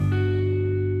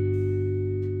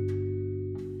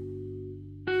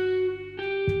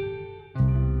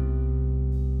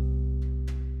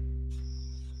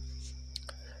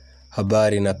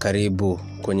Habari na karibu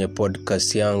kwenye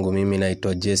podcast yangu. Mimi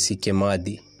naitwa Jesse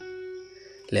Kemadi.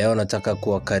 Leo nataka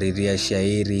kuwakariria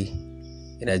shairi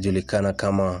inajulikana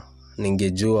kama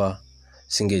ningejua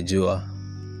singejua.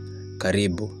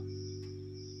 Karibu.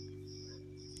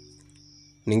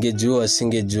 Ningejua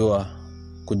singejua,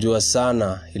 kujua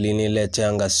sana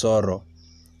iliniletea ngasoro.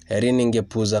 Heri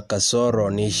ningepuza kasoro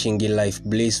niishingi life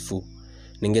blissful.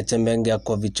 Ningetembea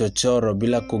kwa vichochoro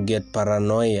bila kuget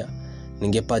paranoia.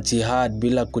 Ningepati hard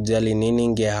bila kujali nini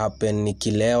inge happen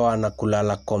nikilewa na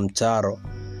kulala kwa mtaro.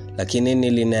 Lakini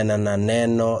nilinena na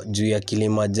neno juu ya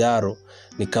Kilimanjaro.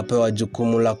 Nikapewa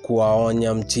jukumu la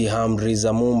kuwaonya mti amri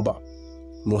za Mumba.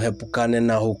 Muhepukane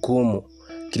na hukumu.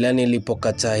 Kila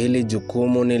nilipokataa hili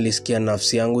jukumu nilisikia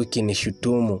nafsi yangu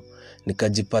ikinishutumu.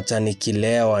 Nikajipata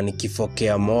nikilewa,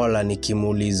 nikifokea Mola,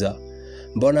 nikimuuliza,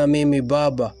 mbona mimi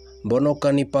baba? Mbona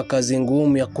ukanipa kazi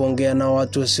ngumu ya kuongea na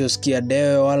watu wasiosikia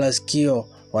dewe wala sikio,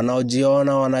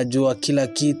 wanaojiona wanajua kila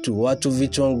kitu, watu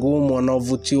vichwa ngumu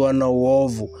wanaovutiwa na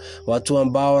uovu, watu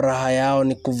ambao raha yao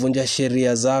ni kuvunja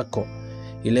sheria zako.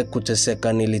 Ile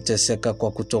kuteseka niliteseka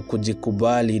kwa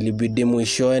kutokujikubali, ilibidi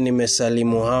mwishowe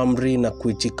nimesalimu amri na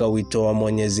kuitika wito wa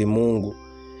Mwenyezi Mungu.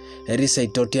 Heri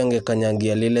saitoti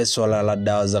angekanyagia lile swala la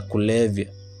dawa za kulevya.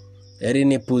 Heri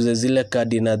nipuze zile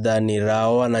kadi nadhani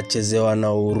rao anachezewa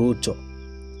na uruto.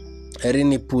 Heri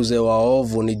nipuze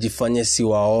waovu nijifanye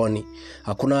siwaoni.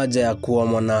 Hakuna haja ya kuwa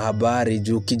mwanahabari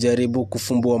juu ukijaribu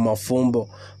kufumbua mafumbo,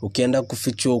 ukienda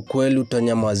kufichua ukweli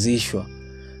utanyamazishwa.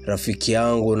 Rafiki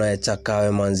yangu unayetaka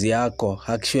awe manzi yako,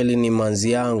 actually ni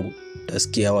manzi yangu,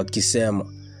 utasikia wakisema.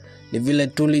 Ni vile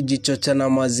tulijichocha na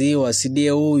maziwa, sidie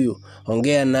huyu,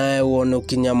 ongea naye uone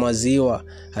ukinyamaziwa.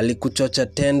 Alikuchocha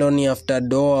tendo ni after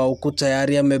doa, huku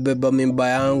tayari amebeba mimba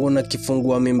yangu na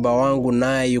kifungua mimba wangu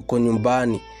naye yuko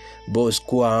nyumbani. Boss,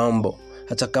 kuwa humble.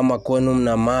 Hata kama kwenu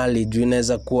mna mali, juu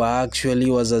inaweza kuwa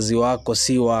actually wazazi wako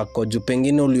si wako, juu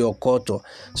pengine uliokotwa.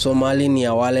 So mali ni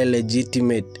ya wale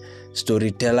legitimate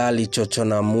storyteller alichocho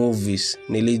na movies.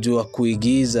 Nilijua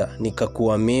kuigiza,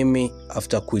 nikakuwa mimi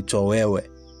after kuitwa wewe.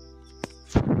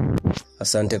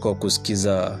 Asante kwa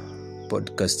kusikiza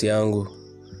podcast yangu.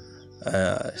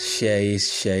 Share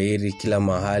shairi kila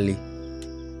mahali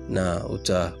na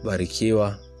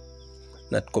utabarikiwa,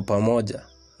 na tuko pamoja.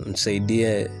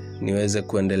 Msaidie niweze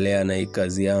kuendelea na hii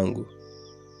kazi yangu.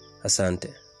 Asante.